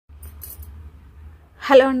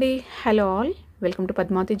Hello అండి, hello all, welcome to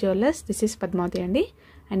Padmavati jewellers. This is Padmavati అండి.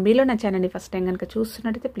 And మీలో నా ఛానల్ని ఫస్ట్ టైం కనుక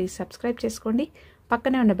చూస్తున్నట్టయితే ప్లీజ్ సబ్స్క్రైబ్ చేసుకోండి.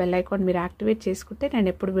 పక్కనే ఉన్న బెల్ ఐకాన్ మీరు యాక్టివేట్ చేసుకుంటే నేను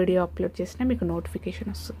ఎప్పుడు వీడియో అప్లోడ్ చేసినా మీకు నోటిఫికేషన్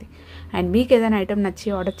వస్తుంది. అండ్ మీకు ఏదైనా ఐటమ్ నచ్చి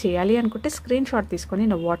ఆర్డర్ చేయాలి అనుకుంటే స్క్రీన్ షాట్ తీసుకొని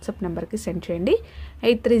నా వాట్సాప్ నెంబర్కి సెండ్ చేయండి.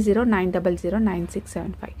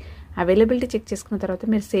 8309009675. అవైలబిలిటీ చెక్ చేసుకున్న తర్వాత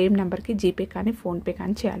మీరు సేమ్ నెంబర్కి జీపే కానీ ఫోన్పే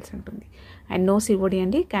కానీ చేయాల్సి ఉంటుంది. అండ్ నో సిఓడి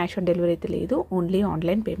అండి, క్యాష్ ఆన్ డెలివరీ అయితే లేదు, ఓన్లీ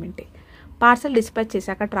ఆన్లైన్ పేమెంటే. పార్సల్ డిస్పాచ్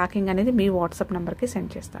చేశాక ట్రాకింగ్ అనేది మీ వాట్సాప్ నెంబర్కి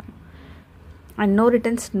సెండ్ చేస్తాను. And no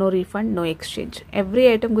returns, no refund, no exchange. Every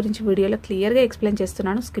item గురించి వీడియోలో క్లియర్గా ఎక్స్ప్లెయిన్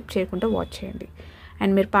చేస్తున్నాను, స్కిప్ చేయకుండా వాచ్ చేయండి.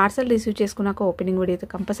 అండ్ మీరు పార్సల్ రిసీవ్ చేసుకున్నాక ఓపెనింగ్ వీడియో అయితే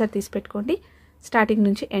కంపల్సరీ తీసి పెట్టుకోండి, స్టార్టింగ్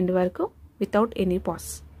నుంచి ఎండ్ వరకు వితౌట్ ఎనీ పాస్.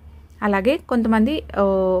 అలాగే కొంతమంది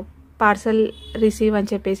పార్సల్ రిసీవ్ అని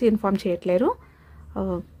చెప్పేసి ఇన్ఫామ్ చేయట్లేరు.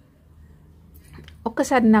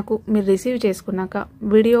 ఒక్కసారి నాకు మీరు రిసీవ్ చేసుకున్నాక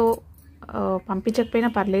వీడియో పంపించకపోయినా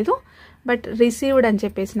పర్లేదు, బట్ రిసీవ్డ్ అని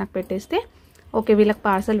చెప్పేసి నాకు పెట్టేస్తే ఓకే వీళ్ళకి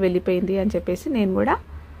పార్సల్ వెళ్ళిపోయింది అని చెప్పేసి నేను కూడా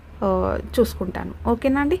చూసుకుంటాను.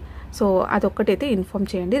 ఓకేనా అండి? సో అదొక్కటైతే ఇన్ఫామ్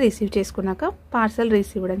చేయండి. రిసీవ్ చేసుకున్నాక పార్సల్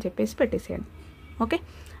రిసీవ్డ్ అని చెప్పేసి పెట్టేసేయండి. ఓకే.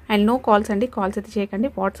 అండ్ నో కాల్స్ అండి, కాల్స్ అయితే చేయకండి,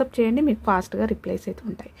 వాట్సాప్ చేయండి, మీకు ఫాస్ట్గా రిప్లైస్ అయితే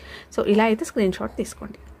ఉంటాయి. సో ఇలా అయితే స్క్రీన్ షాట్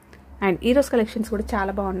తీసుకోండి. అండ్ ఈరోజు కలెక్షన్స్ కూడా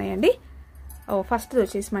చాలా బాగున్నాయండి. ఫస్ట్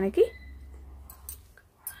వచ్చేసి మనకి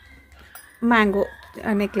mango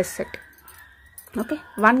necklace set. Okay,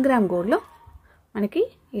 1 gram గోల్డ్లో మనకి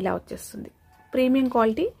ఇలా వచ్చేస్తుంది. Premium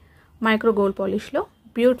quality micro gold పాలిష్లో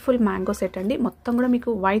beautiful mango set అండి. మొత్తం కూడా మీకు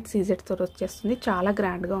వైట్ సీజెట్స్తో వచ్చేస్తుంది, చాలా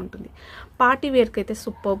గ్రాండ్గా ఉంటుంది. పార్టీ వేర్కి అయితే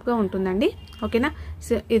సూపర్గా ఉంటుందండి. ఓకేనా?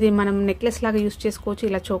 ఇది మనం నెక్లెస్ లాగా యూస్ చేసుకోవచ్చు,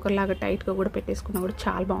 ఇలా చోకర్ లాగా టైట్గా కూడా పెట్టేసుకున్నా కూడా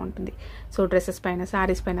చాలా బాగుంటుంది. సో డ్రెస్సెస్ పైన,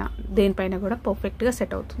 శారీస్ పైన, దేనిపైన కూడా పర్ఫెక్ట్గా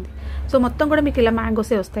సెట్ అవుతుంది. సో మొత్తం కూడా మీకు ఇలా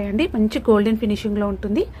మ్యాంగోసే వస్తాయండి. మంచి గోల్డెన్ ఫినిషింగ్లో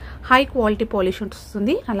ఉంటుంది, హై క్వాలిటీ పాలిష్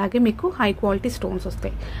వస్తుంది, అలాగే మీకు హై క్వాలిటీ స్టోన్స్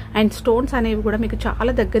వస్తాయి. అండ్ స్టోన్స్ అనేవి కూడా మీకు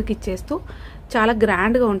చాలా దగ్గరికి ఇచ్చేస్తూ చాలా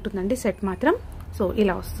గ్రాండ్గా ఉంటుందండి సెట్ మాత్రం. సో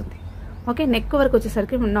ఇలా వస్తుంది. ఓకే, నెక్ వరకు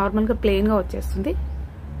వచ్చేసరికి నార్మల్గా ప్లెయిన్గా వచ్చేస్తుంది.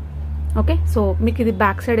 ఓకే, సో మీకు ఇది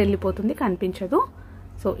బ్యాక్ సైడ్ వెళ్ళిపోతుంది, కనిపించదు.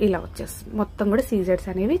 సో ఇలా వచ్చేస్తుంది. మొత్తం కూడా సీజెడ్స్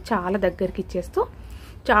అనేవి చాలా దగ్గరికి ఇచ్చేస్తూ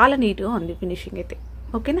చాలా నీట్గా ఉంది ఫినిషింగ్ అయితే.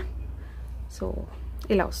 ఓకేనా? సో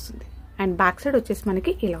ఇలా వస్తుంది. అండ్ బ్యాక్ సైడ్ వచ్చేసి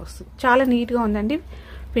మనకి ఇలా వస్తుంది. చాలా నీట్గా ఉందండి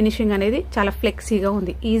ఫినిషింగ్ అనేది, చాలా ఫ్లెక్సీగా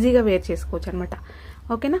ఉంది, ఈజీగా వేర్ చేసుకోవచ్చు అనమాట.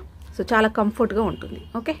 ఓకేనా? సో చాలా కంఫర్ట్గా ఉంటుంది.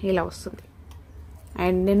 ఓకే, ఇలా వస్తుంది.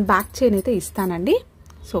 అండ్ నేను బ్యాక్ చైన్ అయితే ఇస్తానండి.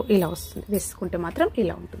 సో ఇలా వస్తుంది, వేసుకుంటే మాత్రం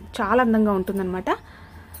ఇలా ఉంటుంది, చాలా అందంగా ఉంటుంది అనమాట.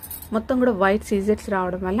 మొత్తం కూడా వైట్ సీజెట్స్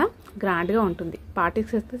రావడం వల్ల గ్రాండ్గా ఉంటుంది.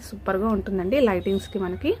 పార్టీస్ అయితే సూపర్గా ఉంటుందండి లైటింగ్స్కి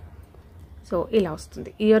మనకి. సో ఇలా వస్తుంది.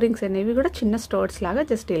 ఇయర్ రింగ్స్ అనేవి కూడా చిన్న స్టోర్స్ లాగా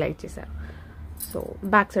జస్ట్ ఇలా ఇచ్చేసారు. సో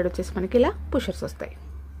బ్యాక్ సైడ్ వచ్చేసి మనకి ఇలా పుషర్స్ వస్తాయి.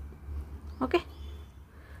 ఓకే,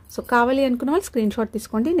 సో కావాలి అనుకున్న వాళ్ళు స్క్రీన్ షాట్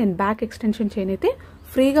తీసుకోండి. నేను బ్యాక్ ఎక్స్టెన్షన్ చైన్ అయితే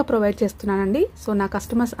ఫ్రీగా ప్రొవైడ్ చేస్తున్నానండి. సో నా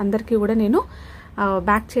కస్టమర్స్ అందరికీ కూడా నేను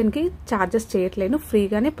బ్యాక్ చైన్కి ఛార్జెస్ చేయట్లేను,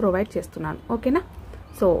 ఫ్రీగానే ప్రొవైడ్ చేస్తున్నాను. ఓకేనా?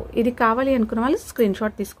 సో ఇది కావాలి అనుకున్న వాళ్ళు స్క్రీన్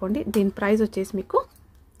షాట్ తీసుకోండి. దీని ప్రైస్ వచ్చేసి మీకు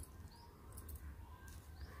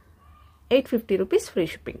 850 రూపీస్ ఫ్రీ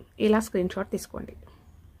షిప్పింగ్. ఇలా స్క్రీన్ షాట్ తీసుకోండి.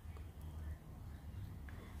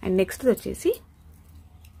 అండ్ నెక్స్ట్ వచ్చేసి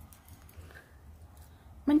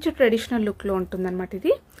మంచి ట్రెడిషనల్ లుక్లో ఉంటుందన్నమాట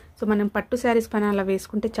ఇది. సో మనం పట్టు శారీస్ పైన అలా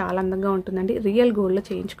వేసుకుంటే చాలా అందంగా ఉంటుందండి. రియల్ గోల్డ్లో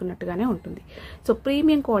చేయించుకున్నట్టుగానే ఉంటుంది. సో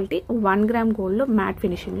ప్రీమియం క్వాలిటీ 1 గ్రామ్ గోల్డ్లో మ్యాట్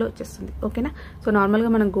ఫినిషింగ్లో వచ్చేస్తుంది. ఓకేనా? సో నార్మల్గా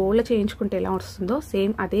మనం గోల్డ్లో చేయించుకుంటే ఎలా వస్తుందో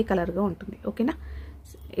సేమ్ అదే కలర్గా ఉంటుంది. ఓకేనా?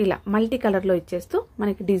 ఇలా మల్టీ కలర్లో ఇచ్చేస్తూ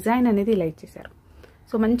మనకి డిజైన్ అనేది ఇలా ఇచ్చేసారు.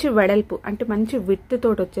 సో మంచి వెడల్పు అంటే మంచి విడ్త్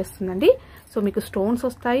తోటి వచ్చేస్తుందండి. సో మీకు స్టోన్స్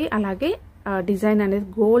వస్తాయి, అలాగే డిజైన్ అనేది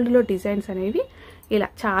గోల్డ్లో డిజైన్స్ అనేవి ఇలా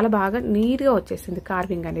చాలా బాగా నీట్గా వచ్చేసింది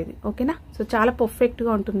కార్వింగ్ అనేది. ఓకేనా? సో చాలా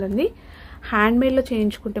పర్ఫెక్ట్గా ఉంటుందండి. హ్యాండ్మేడ్లో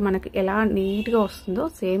చేయించుకుంటే మనకి ఎలా నీట్గా వస్తుందో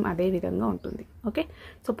సేమ్ అదే విధంగా ఉంటుంది. ఓకే,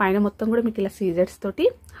 సో పైన మొత్తం కూడా మీకు ఇలా సీజెట్స్ తోటి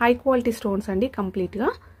హై క్వాలిటీ స్టోన్స్ అండి కంప్లీట్గా.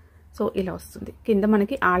 సో ఇలా వస్తుంది. కింద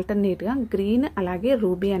మనకి ఆల్టర్నేట్గా గ్రీన్ అలాగే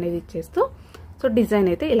రూబీ అనేది ఇచ్చేస్తూ సో డిజైన్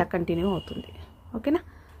అయితే ఇలా కంటిన్యూ అవుతుంది. ఓకేనా?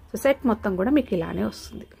 సో సెట్ మొత్తం కూడా మీకు ఇలానే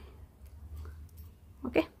వస్తుంది.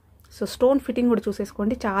 ఓకే, సో స్టోన్ ఫిట్టింగ్ కూడా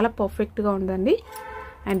చూసేసుకోండి, చాలా పర్ఫెక్ట్గా ఉందండి.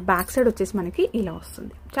 అండ్ బ్యాక్ సైడ్ వచ్చేసి మనకి ఇలా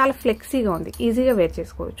వస్తుంది. చాలా ఫ్లెక్సీగా ఉంది, ఈజీగా వేర్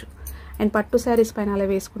చేసుకోవచ్చు. అండ్ పట్టు శారీస్ పైన అలా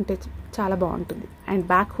వేసుకుంటే చాలా బాగుంటుంది. అండ్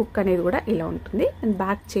బ్యాక్ హుక్ అనేది కూడా ఇలా ఉంటుంది. అండ్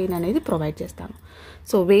బ్యాక్ చైన్ అనేది ప్రొవైడ్ చేస్తాను.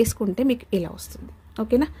 సో వేసుకుంటే మీకు ఇలా వస్తుంది.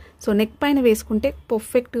 ఓకేనా? సో నెక్ పైన వేసుకుంటే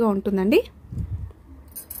పర్ఫెక్ట్గా ఉంటుందండి.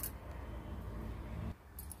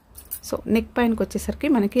 సో నెక్ పైనకి వచ్చేసరికి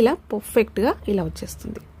మనకి ఇలా పర్ఫెక్ట్గా ఇలా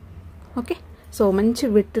వచ్చేస్తుంది. ఓకే, సో మంచి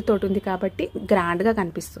విడ్త్ తోటి ఉంది కాబట్టి గ్రాండ్గా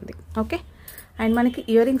కనిపిస్తుంది. ఓకే, అండ్ మనకి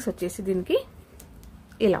ఇయర్ రింగ్స్ వచ్చేసి దీనికి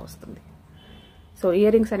ఇలా వస్తుంది. సో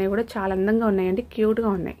ఇయర్ రింగ్స్ అనేవి కూడా చాలా అందంగా ఉన్నాయండి, క్యూట్గా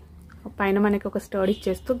ఉన్నాయి. పైన మనకి ఒక స్టర్డ్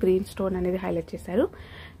ఇచ్చేస్తూ గ్రీన్ స్టోన్ అనేది హైలైట్ చేశారు.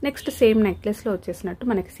 నెక్స్ట్ సేమ్ నెక్లెస్లో వచ్చేసినట్టు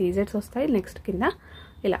మనకి సీజెట్స్ వస్తాయి. నెక్స్ట్ కింద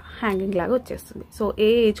ఇలా హ్యాంగింగ్ లాగా వచ్చేస్తుంది. సో ఏ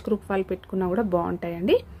ఏజ్ గ్రూప్ వాళ్ళు పెట్టుకున్నా కూడా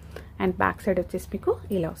బాగుంటాయండి. అండ్ బ్యాక్ సైడ్ వచ్చేసి మీకు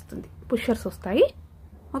ఇలా వస్తుంది, పుషర్స్ వస్తాయి.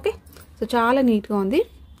 ఓకే, సో చాలా నీట్గా ఉంది.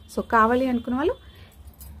 సో కావాలి అనుకున్న వాళ్ళు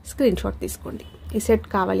స్క్రీన్ షాట్ తీసుకోండి, ఈ సెట్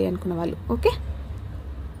కావాలి అనుకున్న వాళ్ళు. ఓకే,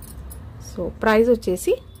 సో ప్రైస్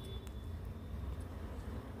వచ్చేసి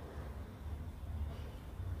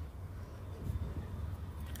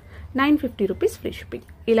 950 రూపీస్ ఫ్రీ షిప్పింగ్.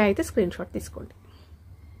 ఇలా అయితే స్క్రీన్ షాట్ తీసుకోండి.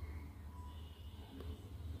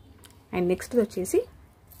 అండ్ నెక్స్ట్ వచ్చేసి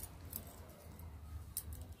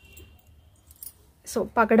సో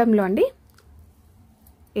పగడంలో అండి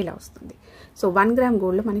ఇలా వస్తుంది. సో 1 గ్రామ్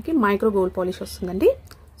గోల్డ్లో మనకి మైక్రో గోల్డ్ పాలిష్ వస్తుందండి.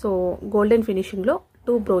 సో గోల్డెన్ ఫినిషింగ్లో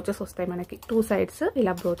 2 బ్రోచెస్ వస్తాయి మనకి, 2 సైడ్స్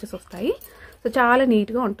ఇలా బ్రోచెస్ వస్తాయి. సో చాలా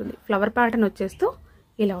నీట్గా ఉంటుంది. ఫ్లవర్ ప్యాటర్న్ వచ్చేస్తూ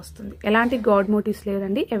ఇలా వస్తుంది. ఎలాంటి గాడ్ మోటివ్స్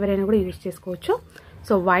లేదండి, ఎవరైనా కూడా యూజ్ చేసుకోవచ్చు.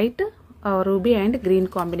 So white, ruby and green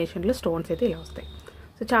కాంబినేషన్లో స్టోన్స్ అయితే ఇలా వస్తాయి.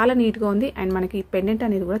 సో చాలా నీట్గా ఉంది. అండ్ మనకి పెండెంట్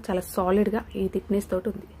అనేది కూడా చాలా సాలిడ్గా ఈ థిక్నెస్ తోటి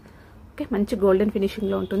ఉంది. ఓకే, మంచి గోల్డెన్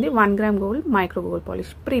ఫినిషింగ్లో ఉంటుంది. 1 gram gold micro gold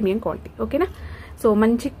polish, premium quality. ఓకేనా, సో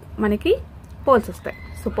మంచి మనకి పోల్స్ వస్తాయి.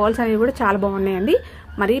 సో పోల్స్ అనేవి కూడా చాలా బాగున్నాయండి.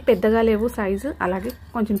 మరీ పెద్దగా లేవు సైజు, అలాగే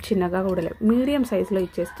కొంచెం చిన్నగా కూడా లేవు, మీడియం సైజులో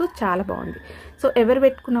ఇచ్చేస్తూ చాలా బాగుంది. సో ఎవరు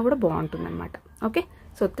పెట్టుకున్నా కూడా బాగుంటుంది అనమాట. ఓకే,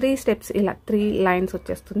 సో 3 స్టెప్స్ ఇలా 3 లైన్స్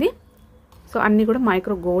వచ్చేస్తుంది. సో అన్నీ కూడా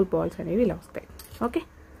మైక్రో గోల్డ్ బాల్స్ అనేవి ఇలా వస్తాయి. ఓకే,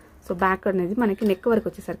 సో బ్యాక్ అనేది మనకి నెక్ వరకు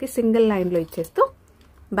వచ్చేసరికి సింగిల్ లైన్లో ఇచ్చేస్తూ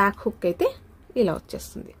బ్యాక్ హుక్ అయితే ఇలా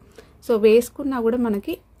వచ్చేస్తుంది. సో వేసుకున్నా కూడా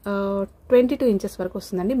మనకి 22 ఇంచెస్ వరకు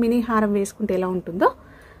వస్తుందండి. మినీ హారం వేసుకుంటే ఎలా ఉంటుందో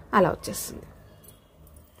అలా వచ్చేస్తుంది.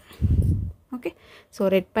 ఓకే, సో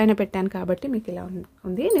రెడ్ పైన పెట్టాను కాబట్టి మీకు ఇలా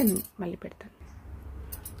ఉంది, నేను మళ్ళీ పెడతాను.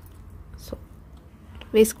 సో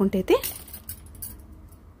వేసుకుంటే అయితే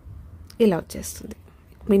ఇలా వచ్చేస్తుంది,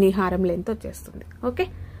 మినీ హారం లెంత్ వచ్చేస్తుంది. ఓకే,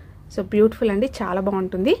 సో బ్యూటిఫుల్ అండి, చాలా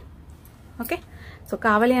బాగుంటుంది. ఓకే, సో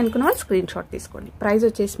కావాలి అనుకున్న వాళ్ళు స్క్రీన్ షాట్ తీసుకోండి. ప్రైస్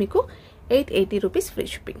వచ్చేసి మీకు 880 రూపీస్ ఫ్రీ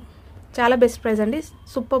షిప్పింగ్. చాలా బెస్ట్ ప్రైస్ అండి,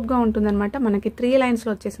 సూపర్గా ఉంటుందన్నమాట. మనకి 3 లైన్స్లో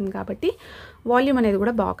వచ్చేసింది కాబట్టి వాల్యూమ్ అనేది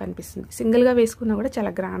కూడా బాగా కనిపిస్తుంది. సింగిల్గా వేసుకున్నా కూడా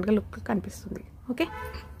చాలా గ్రాండ్గా లుక్ కనిపిస్తుంది. ఓకే,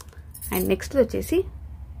 అండ్ నెక్స్ట్ వచ్చేసి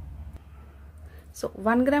సో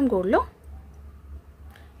 1 గ్రామ్ గోల్డ్లో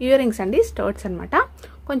ఇయర్ రింగ్స్ అండి, స్టర్ట్స్ అనమాట,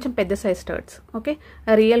 కొంచెం పెద్ద సైజ్ స్టర్ట్స్. ఓకే,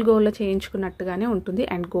 రియల్ గోల్డ్లో చేయించుకున్నట్టుగానే ఉంటుంది.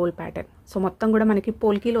 అండ్ గోల్డ్ ప్యాటర్న్, సో మొత్తం కూడా మనకి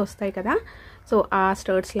పోల్కీలో వస్తాయి కదా, సో ఆ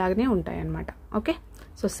స్టర్ట్స్ లాగానే ఉంటాయి అన్నమాట. ఓకే,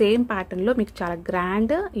 సో సేమ్ ప్యాటర్న్లో మీకు చాలా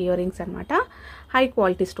గ్రాండ్ ఇయర్ రింగ్స్ అనమాట. హై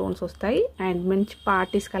క్వాలిటీ స్టోన్స్ వస్తాయి. అండ్ మంచి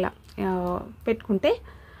పార్టీస్కి అలా పెట్టుకుంటే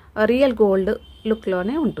రియల్ గోల్డ్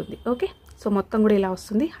లుక్లోనే ఉంటుంది. ఓకే, సో మొత్తం కూడా ఇలా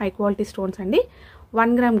వస్తుంది, హై క్వాలిటీ స్టోన్స్ అండి.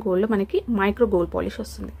 1 గ్రామ్ గోల్డ్లో మనకి మైక్రో గోల్డ్ పాలిష్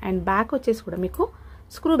వస్తుంది. అండ్ బ్యాక్ వచ్చేసి కూడా మీకు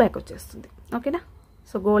స్క్రూ బ్యాక్ వచ్చేస్తుంది. ఓకేనా,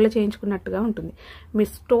 సో గోల్డ్లో చేయించుకున్నట్టుగా ఉంటుంది. మీ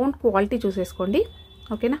స్టోన్ క్వాలిటీ చూసేసుకోండి.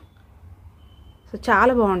 ఓకేనా, సో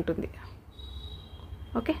చాలా బాగుంటుంది.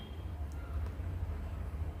 ఓకే,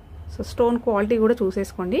 సో స్టోన్ క్వాలిటీ కూడా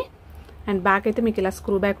చూసేసుకోండి. అండ్ బ్యాక్ అయితే మీకు ఇలా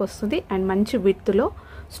స్క్రూ బ్యాక్ వస్తుంది. అండ్ మంచి విడ్త్లో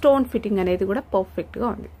స్టోన్ ఫిట్టింగ్ అనేది కూడా పర్ఫెక్ట్గా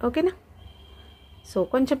ఉంది. ఓకేనా, సో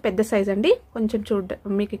కొంచెం పెద్ద సైజ్ అండి, కొంచెం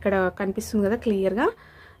మీకు ఇక్కడ కనిపిస్తుంది కదా క్లియర్గా.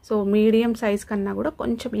 సో మీడియం సైజ్ కన్నా కూడా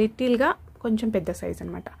కొంచెం లిటిల్గా కొంచెం పెద్ద సైజ్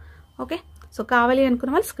అనమాట. ఓకే, సో కావాలి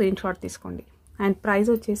అనుకున్న వాళ్ళు స్క్రీన్ షాట్ తీసుకోండి. అండ్ ప్రైస్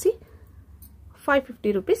వచ్చేసి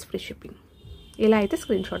 550 రూపీస్ ఫ్రీ షిప్పింగ్. ఇలా అయితే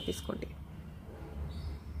స్క్రీన్ షాట్ తీసుకోండి.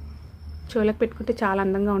 చెవులకు పెట్టుకుంటే చాలా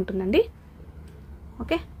అందంగా ఉంటుందండి.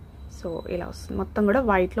 ఓకే, సో ఇలా వస్తుంది. మొత్తం కూడా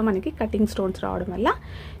వైట్లో మనకి కటింగ్ స్టోన్స్ రావడం వల్ల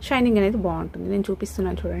షైనింగ్ అనేది బాగుంటుంది. నేను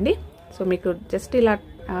చూపిస్తున్నాను చూడండి. సో మీకు జస్ట్ ఇలా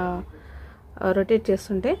రొటేట్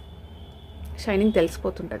చేస్తుంటే షైనింగ్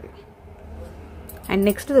తెలిసిపోతుంటుంది. అండ్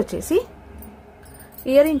నెక్స్ట్ వచ్చేసి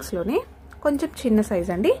ఇయర్ రింగ్స్లోనే కొంచెం చిన్న సైజ్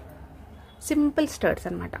అండి, సింపుల్ స్టర్ట్స్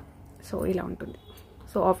అనమాట. సో ఇలా ఉంటుంది.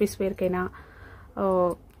 సో ఆఫీస్ వేర్కైనా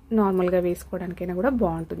నార్మల్గా వేసుకోవడానికైనా కూడా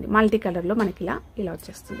బాగుంటుంది. మల్టీ కలర్లో మనకి ఇలా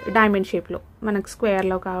వచ్చేస్తుంది. డైమండ్ షేప్లో మనకు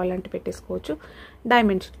స్క్వేర్లో కావాలంటే పెట్టేసుకోవచ్చు.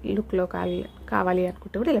 డైమండ్ లుక్లో కావాలి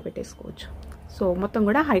అనుకుంటే కూడా ఇలా పెట్టేసుకోవచ్చు. సో మొత్తం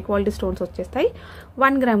కూడా హై క్వాలిటీ స్టోన్స్ వచ్చేస్తాయి.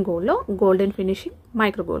 1 గ్రామ్ గోల్డ్లో golden finishing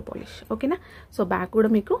micro gold polish. ఓకేనా, సో బ్యాక్ కూడా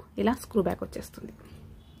మీకు ఇలా స్క్రూ బ్యాక్ వచ్చేస్తుంది.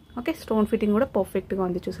 ఓకే, స్టోన్ ఫిట్టింగ్ కూడా పర్ఫెక్ట్గా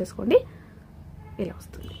ఉంది, చూసేసుకోండి. ఇలా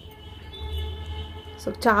వస్తుంది. సో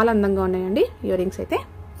చాలా అందంగా ఉన్నాయండి ఇయర్ రింగ్స్ అయితే.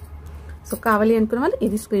 సో కావాలి అనుకున్న వాళ్ళు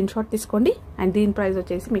ఇది స్క్రీన్ షాట్ తీసుకోండి. అండ్ దీని ప్రైస్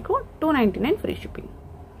వచ్చేసి మీకు 299 ఫ్రీ షిప్పింగ్.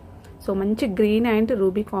 సో మంచి గ్రీన్ అండ్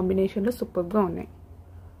రూబీ కాంబినేషన్లో సూపర్గా ఉన్నాయి.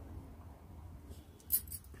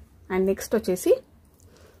 అండ్ నెక్స్ట్ వచ్చేసి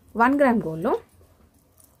 1 గ్రామ్ గోల్డ్లో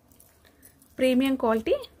ప్రీమియం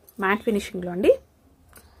క్వాలిటీ మ్యాట్ ఫినిషింగ్లో అండి.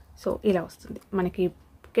 సో ఇలా వస్తుంది మనకి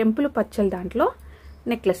కెంపులు పచ్చల దాంట్లో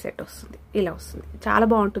నెక్లెస్ సెట్ వస్తుంది. ఇలా వస్తుంది, చాలా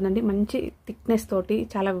బాగుంటుందండి. మంచి థిక్నెస్ తోటి,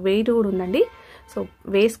 చాలా వెయిట్ కూడా ఉందండి. సో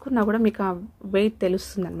వేసుకున్నా కూడా మీకు ఆ వెయిట్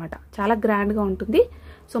తెలుస్తుంది అనమాట. చాలా గ్రాండ్గా ఉంటుంది.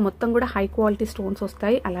 సో మొత్తం కూడా హై క్వాలిటీ స్టోన్స్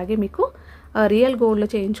వస్తాయి. అలాగే మీకు రియల్ గోల్డ్లో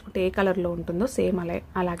చేయించుకుంటే ఏ కలర్లో ఉంటుందో సేమ్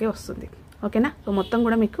అలాగే వస్తుంది. ఓకేనా. సో మొత్తం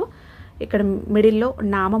కూడా మీకు ఇక్కడ మిడిల్లో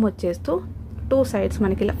నామం వచ్చేస్తూ 2 సైడ్స్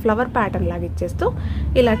మనకి ఇలా ఫ్లవర్ ప్యాటర్న్ లాగా ఇచ్చేస్తూ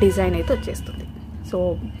ఇలా డిజైన్ అయితే వచ్చేస్తుంది. సో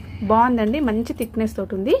బాగుందండి, మంచి థిక్నెస్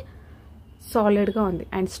తోటి ఉంది, సాలిడ్గా ఉంది.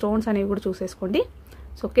 అండ్ స్టోన్స్ అనేవి కూడా చూసేసుకోండి.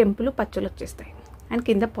 సో కెంపులు పచ్చలు వచ్చేస్తాయి. అండ్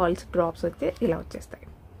కింద పర్ల్స్ డ్రాప్స్ అయితే ఇలా వచ్చేస్తాయి.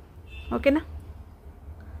 ఓకేనా.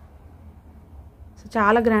 సో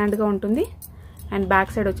చాలా గ్రాండ్గా ఉంటుంది. అండ్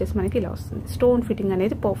బ్యాక్ సైడ్ వచ్చేసి మనకి ఇలా వస్తుంది. స్టోన్ ఫిట్టింగ్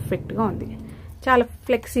అనేది పర్ఫెక్ట్గా ఉంది, చాలా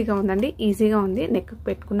ఫ్లెక్సీగా ఉందండి, ఈజీగా ఉంది. నెక్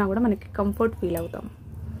పెట్టుకున్నా కూడా మనకి కంఫర్ట్ ఫీల్ అవుతాం.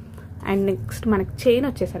 అండ్ నెక్స్ట్ మనకి చైన్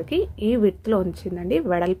వచ్చేసరికి ఈ విడ్త్లో వచ్చిందండి,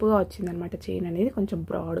 వెడల్పుగా వచ్చిందనమాట. చైన్ అనేది కొంచెం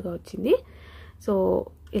బ్రాడ్గా వచ్చింది. సో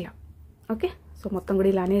ఇలా ఓకే. సో మొత్తం కూడా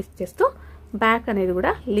ఇలానే చేస్తూ బ్యాక్ అనేది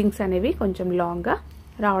కూడా లింక్స్ అనేవి కొంచెం లాంగ్గా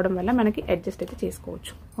రావడం వల్ల మనకి అడ్జస్ట్ అయితే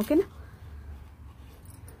చేసుకోవచ్చు. ఓకేనా.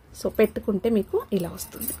 సో పెట్టుకుంటే మీకు ఇలా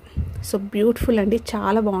వస్తుంది. సో బ్యూటిఫుల్ అండి,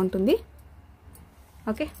 చాలా బాగుంటుంది.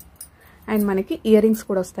 ఓకే. అండ్ మనకి ఇయర్ రింగ్స్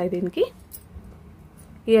కూడా వస్తాయి. దీనికి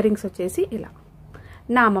ఇయర్ రింగ్స్ వచ్చేసి ఇలా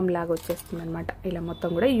నామం లాగా వచ్చేస్తుంది అనమాట. ఇలా మొత్తం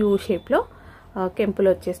కూడా యూ షేప్లో కెంపులు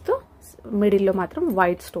వచ్చేస్తూ మిడిల్లో మాత్రం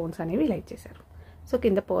వైట్ స్టోన్స్ అనేవి ఇలా ఇచ్చేసారు. సో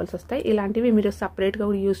కింద పర్ల్స్ వస్తాయి. ఇలాంటివి మీరు సపరేట్గా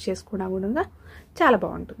కూడా యూజ్ చేసుకున్నా కూడా చాలా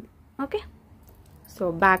బాగుంటుంది. ఓకే. సో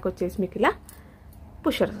బ్యాక్ వచ్చేసి మీకు ఇలా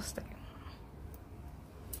పుషర్స్ వస్తాయి.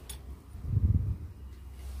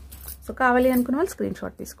 సో కావాలి అనుకున్న వాళ్ళు స్క్రీన్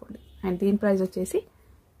షాట్ తీసుకోండి. అండ్ దీని ప్రైస్ వచ్చేసి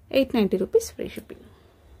 890 rupees free shipping.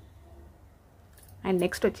 And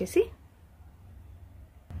next వచ్చేసి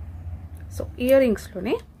సో ఇయర్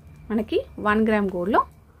రింగ్స్లోనే మనకి 1 గ్రామ్ గోల్డ్లో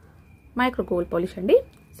మైక్రో గోల్డ్ పాలిష్ అండి.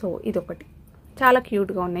 సో ఇదొకటి చాలా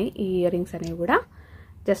క్యూట్గా ఉన్నాయి ఈ ఇయర్ రింగ్స్ అనేవి కూడా.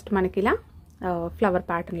 జస్ట్ మనకి ఇలా ఫ్లవర్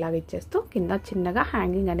ప్యాటర్న్ లాగా ఇచ్చేస్తూ కింద చిన్నగా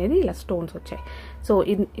హ్యాంగింగ్ అనేది ఇలా స్టోన్స్ వచ్చాయి. సో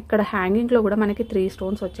ఇక్కడ హ్యాంగింగ్లో కూడా మనకి 3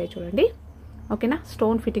 స్టోన్స్ వచ్చాయి చూడండి. ఓకేనా.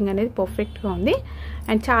 స్టోన్ ఫిట్టింగ్ అనేది పర్ఫెక్ట్గా ఉంది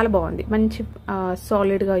అండ్ చాలా బాగుంది. మంచి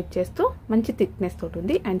సాలిడ్గా ఇచ్చేస్తూ మంచి థిక్నెస్ తోటి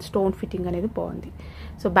ఉంది. అండ్ స్టోన్ ఫిట్టింగ్ అనేది బాగుంది.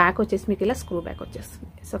 సో బ్యాక్ వచ్చేసి మీకు ఇలా స్క్రూ బ్యాక్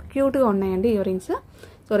వచ్చేస్తుంది. సో క్యూట్గా ఉన్నాయండి ఇయర్ రింగ్స్.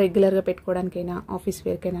 సో రెగ్యులర్గా పెట్టుకోవడానికైనా ఆఫీస్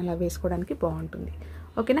వేర్కైనా అలా వేసుకోవడానికి బాగుంటుంది.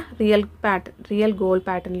 ఓకేనా. రియల్ గోల్డ్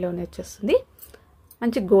ప్యాటర్న్లోనే వచ్చేస్తుంది.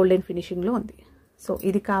 మంచి గోల్డెన్ ఫినిషింగ్లో ఉంది. సో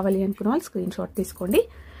ఇది కావాలి అనుకున్న వాళ్ళు స్క్రీన్ షాట్ తీసుకోండి.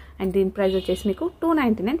 అండ్ దీని ప్రైస్ వచ్చేసి మీకు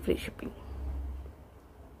 299 ఫ్రీ షిప్పింగ్.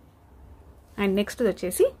 అండ్ నెక్స్ట్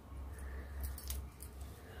వచ్చేసి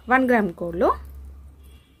 1 గ్రామ్ గోల్డ్లో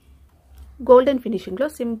గోల్డెన్ ఫినిషింగ్లో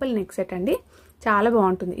సింపుల్ నెక్ సెట్ అండి. చాలా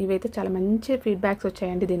బాగుంటుంది. ఇవైతే చాలా మంచి ఫీడ్బ్యాక్స్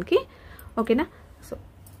వచ్చాయండి దీనికి. ఓకేనా.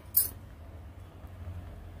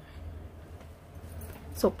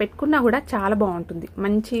 సో పెట్టుకున్నా కూడా చాలా బాగుంటుంది.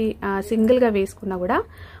 మంచి సింగిల్గా వేసుకున్నా కూడా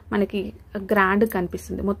మనకి గ్రాండ్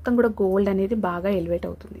కనిపిస్తుంది. మొత్తం కూడా గోల్డ్ అనేది బాగా ఎలివేట్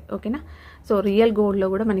అవుతుంది. ఓకేనా. సో రియల్ గోల్డ్లో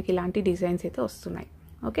కూడా మనకి ఇలాంటి డిజైన్స్ అయితే వస్తున్నాయి.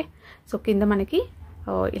 ఓకే. సో కింద మనకి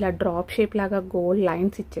ఇలా డ్రాప్ షేప్ లాగా గోల్డ్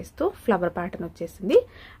లైన్స్ ఇచ్చేస్తూ ఫ్లవర్ ప్యాటర్న్ వచ్చేసింది.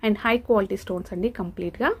 అండ్ హై క్వాలిటీ స్టోన్స్ అండి.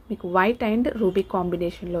 కంప్లీట్గా మీకు వైట్ అండ్ రూబీ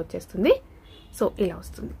కాంబినేషన్లో వచ్చేస్తుంది. సో ఇలా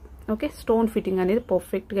వస్తుంది. ఓకే. స్టోన్ ఫిట్టింగ్ అనేది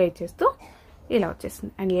పర్ఫెక్ట్గా ఇచ్చేస్తూ ఇలా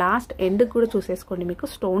వచ్చేస్తుంది. అండ్ లాస్ట్ ఎండ్ కూడా చూసేసుకోండి, మీకు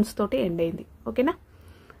స్టోన్స్ తోటి ఎండ్ అయింది. ఓకేనా.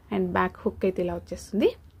 అండ్ బ్యాక్ హుక్ అయితే ఇలా వచ్చేస్తుంది.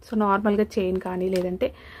 సో నార్మల్గా చైన్ కానీ లేదంటే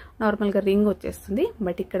నార్మల్గా రింగ్ వచ్చేస్తుంది.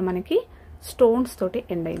 బట్ ఇక్కడ మనకి స్టోన్స్ తోటి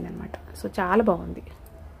ఎండ్ అయింది అనమాట. సో చాలా బాగుంది.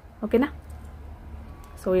 ఓకేనా.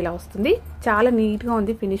 సో ఇలా వస్తుంది. చాలా నీట్గా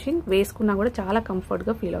ఉంది ఫినిషింగ్. వేసుకున్నా కూడా చాలా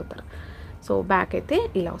కంఫర్ట్గా ఫీల్ అవుతారు. సో బ్యాక్ అయితే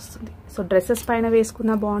ఇలా వస్తుంది. సో డ్రెస్సెస్ పైన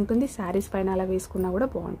వేసుకున్నా బాగుంటుంది, శారీస్ పైన అలా వేసుకున్నా కూడా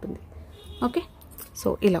బాగుంటుంది. ఓకే.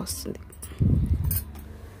 సో ఇలా వస్తుంది.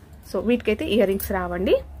 సో వీటికైతే ఇయర్ రింగ్స్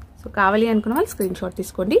రావండి. సో కావాలి అనుకున్న వాళ్ళు స్క్రీన్ షాట్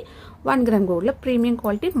తీసుకోండి. 1 గ్రామ్ గోల్డ్లో premium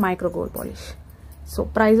quality micro gold polish. So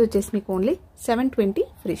price వచ్చేసి మీకు only 720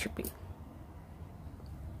 free shipping.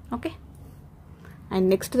 Okay. And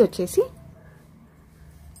next వచ్చేసి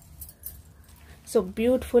సో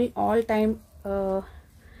బ్యూటిఫుల్ ఆల్ టైమ్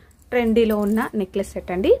ట్రెండీలో ఉన్న నెక్లెస్ సెట్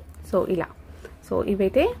అండి. సో ఇలా. సో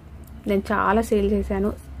ఇవైతే నేను చాలా సేల్ చేశాను,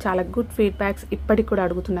 చాలా గుడ్ ఫీడ్బ్యాక్స్ ఇప్పటికి కూడా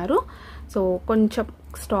అడుగుతున్నారు. సో కొంచెం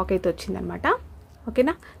స్టాక్ అయితే వచ్చిందనమాట.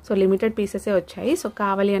 ఓకేనా. సో లిమిటెడ్ పీసెసే వచ్చాయి. సో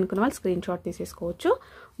కావాలి అనుకున్న వాళ్ళు స్క్రీన్ షాట్ తీసేసుకోవచ్చు,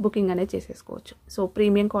 బుకింగ్ అనేది చేసేసుకోవచ్చు. సో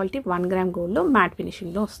ప్రీమియం క్వాలిటీ 1 గ్రామ్ గోల్డ్లో మ్యాట్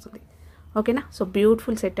ఫినిషింగ్లో వస్తుంది. ఓకేనా. సో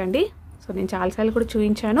బ్యూటిఫుల్ సెట్ అండి. సో నేను చాలాసార్లు కూడా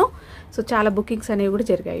చూపించాను. సో చాలా బుకింగ్స్ అనేవి కూడా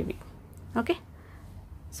జరిగాయి ఇవి. ఓకే.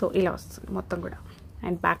 సో ఇలా వస్తుంది మొత్తం కూడా.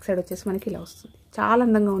 అండ్ బ్యాక్ సైడ్ వచ్చేసి మనకి ఇలా వస్తుంది. చాలా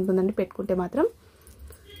అందంగా ఉంటుందండి పెట్టుకుంటే మాత్రం.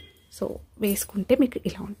 సో వేసుకుంటే మీకు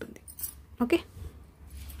ఇలా ఉంటుంది. ఓకే.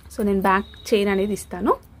 సో నేను బ్యాక్ చైన్ అనేది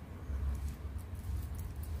ఇస్తాను.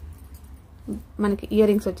 మనకి ఇయర్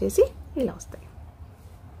రింగ్స్ వచ్చేసి ఇలా వస్తాయి.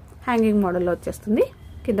 హ్యాంగింగ్ మోడల్లో వచ్చేస్తుంది.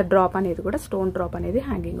 కింద డ్రాప్ అనేది కూడా స్టోన్ డ్రాప్ అనేది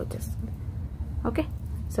హ్యాంగింగ్ వచ్చేస్తుంది. ఓకే,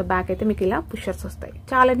 సో బ్యాక్ అయితే మీకు ఇలా పుషర్స్ వస్తాయి.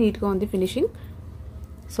 చాలా నీట్గా ఉంది ఫినిషింగ్.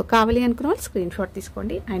 సో కావాలి అనుకున్న వాళ్ళు స్క్రీన్ షాట్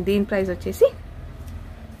తీసుకోండి. అండ్ దీని ప్రైస్ వచ్చేసి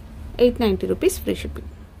 890 rupees free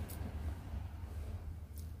shipping.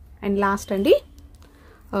 And last అండి,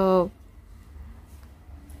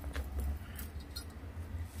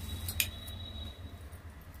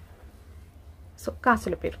 సో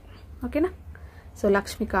కాసుల పేరు. ఓకేనా, సో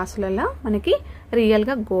లక్ష్మీ కాసులలో మనకి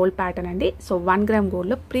రియల్గా గోల్డ్ ప్యాటర్న్ అండి. సో 1 గ్రామ్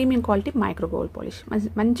గోల్డ్లో premium quality micro gold polish,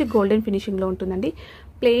 మంచి గోల్డెన్ ఫినిషింగ్లో ఉంటుందండి.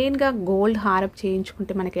 ప్లెయిన్గా గోల్డ్ హారప్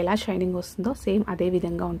చేయించుకుంటే మనకి ఎలా షైనింగ్ వస్తుందో సేమ్ అదే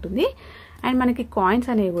విధంగా ఉంటుంది. అండ్ మనకి కాయిన్స్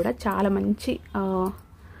అనేవి కూడా చాలా మంచి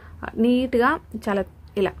నీట్గా చాలా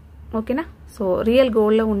ఇలా. ఓకేనా, సో రియల్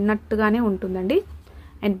గోల్డ్లో ఉన్నట్టుగానే ఉంటుందండి.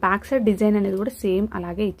 అండ్ బ్యాక్ సైడ్ డిజైన్ అనేది కూడా సేమ్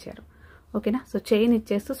అలాగే ఇచ్చారు. ఓకేనా, సో చైన్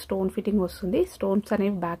ఇచ్చేస్తూ స్టోన్ ఫిట్టింగ్ వస్తుంది. స్టోన్స్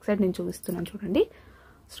అనేవి బ్యాక్ సైడ్ నేను చూపిస్తున్నాను చూడండి.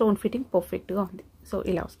 స్టోన్ ఫిట్టింగ్ పర్ఫెక్ట్గా ఉంది. సో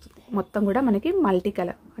ఇలా వస్తుంది. మొత్తం కూడా మనకి మల్టీ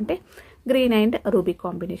కలర్ అంటే గ్రీన్ అండ్ రూబీ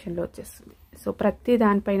కాంబినేషన్లో వచ్చేస్తుంది. సో ప్రతి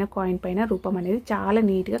దానిపైన కాయిన్ పైన రూపం అనేది చాలా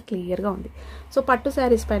నీట్గా క్లియర్గా ఉంది. సో పట్టు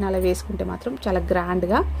శారీస్ పైన అలా వేసుకుంటే మాత్రం చాలా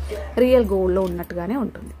గ్రాండ్గా రియల్ గోల్డ్లో ఉన్నట్టుగానే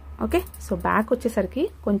ఉంటుంది. ఓకే, సో బ్యాక్ వచ్చేసరికి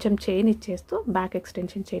కొంచెం చైన్ ఇచ్చేస్తూ బ్యాక్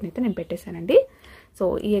ఎక్స్టెన్షన్ చైన్ అయితే నేను పెట్టేశానండి. సో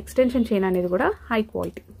ఈ ఎక్స్టెన్షన్ చైన్ అనేది కూడా హై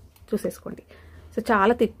క్వాలిటీ చూసేసుకోండి. సో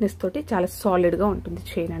చాలా థిక్నెస్ తోటి చాలా సాలిడ్గా ఉంటుంది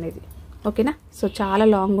చైన్ అనేది. ఓకేనా, సో చాలా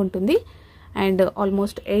లాంగ్ ఉంటుంది. అండ్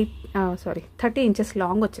ఆల్మోస్ట్ 30 ఇంచెస్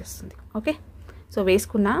లాంగ్ వచ్చేస్తుంది. ఓకే, సో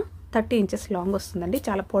వేసుకున్న 30 ఇంచెస్ లాంగ్ వస్తుందండి.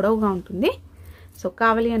 చాలా పొడవుగా ఉంటుంది. సో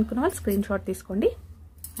కావాలి అనుకున్న వాళ్ళు స్క్రీన్ షాట్ తీసుకోండి.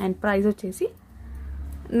 అండ్ ప్రైస్ వచ్చేసి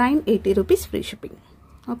 980 rupees free shipping.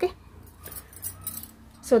 Okay,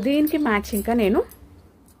 so దీనికి మ్యాచింగ్గా నేను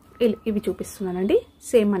ఇవి చూపిస్తున్నానండి.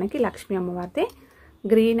 సేమ్ మనకి లక్ష్మీ అమ్మవారితే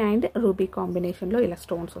గ్రీన్ అండ్ రూబీ కాంబినేషన్లో ఇలా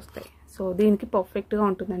స్టోన్స్ వస్తాయి. సో దీనికి పర్ఫెక్ట్గా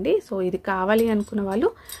ఉంటుందండి. సో ఇది కావాలి అనుకున్న వాళ్ళు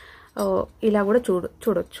ఇలా కూడా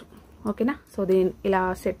చూడొచ్చు. ఓకేనా, సో ఇలా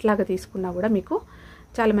సెట్ లాగా తీసుకున్నా కూడా మీకు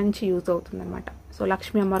చాలా మంచి యూజ్ అవుతుంది అనమాట. సో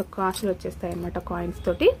లక్ష్మీ అమ్మవారి కాసులు వచ్చేస్తాయి అనమాట కాయిన్స్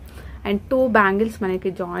తోటి. అండ్ 2 బ్యాంగిల్స్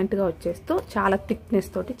మనకి జాయింట్గా వచ్చేస్తూ చాలా థిక్నెస్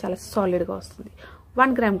తోటి చాలా సాలిడ్గా వస్తుంది.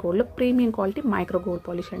 1 గ్రామ్ గోల్డ్లో premium quality micro gold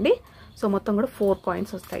polish అండి. సో మొత్తం కూడా 4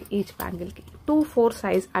 కాయిన్స్ వస్తాయి ఈచ్ బ్యాంగిల్కి. 2-4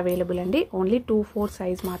 సైజ్ అవైలబుల్ అండి. ఓన్లీ 2-4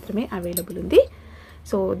 సైజ్ మాత్రమే అవైలబుల్ ఉంది.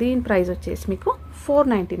 సో దీని ప్రైస్ వచ్చేసి మీకు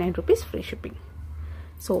 499 రూపీస్ ఫ్రీ షిప్పింగ్.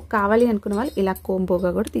 సో కావాలి అనుకున్న వాళ్ళు ఇలా కోంబోగా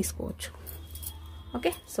కూడా తీసుకోవచ్చు.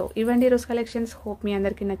 ఓకే, సో ఇవ్వండి ఈరోజు కలెక్షన్స్. హోప్ మీ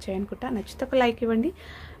అందరికీ నచ్చాయి అనుకుంటా. నచ్చితే ఒక లైక్ ఇవ్వండి.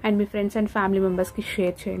 And me friends and family మెంబర్స్కి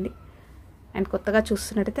షేర్ చేయండి. అండ్ కొత్తగా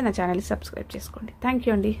చూస్తున్నట్టయితే నా ఛానల్ని సబ్స్క్రైబ్ చేసుకోండి. థ్యాంక్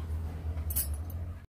యూ అండి.